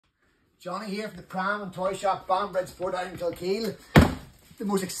Johnny here from the Pram and Toy Shop, Banbridge, Port Down, Kilkeel. The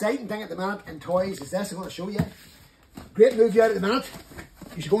most exciting thing at the minute in toys is this I'm going to show you. Great movie out at the minute.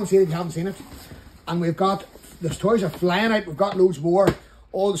 You should go and see it if you haven't seen it. And we've got, the toys are flying out. We've got loads more.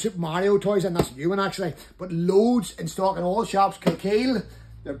 All the Super Mario toys, and that's a new one actually. But loads in stock in all shops. Kilkeel,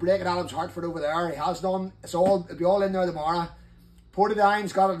 they're breaking Adam's Hartford over there. He has done. It'll be all in there tomorrow.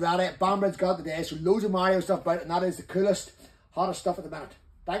 Portadown's got it ready. Banbridge got it today. So loads of Mario stuff about it, and that is the coolest, hottest stuff at the minute.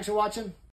 Thanks for watching.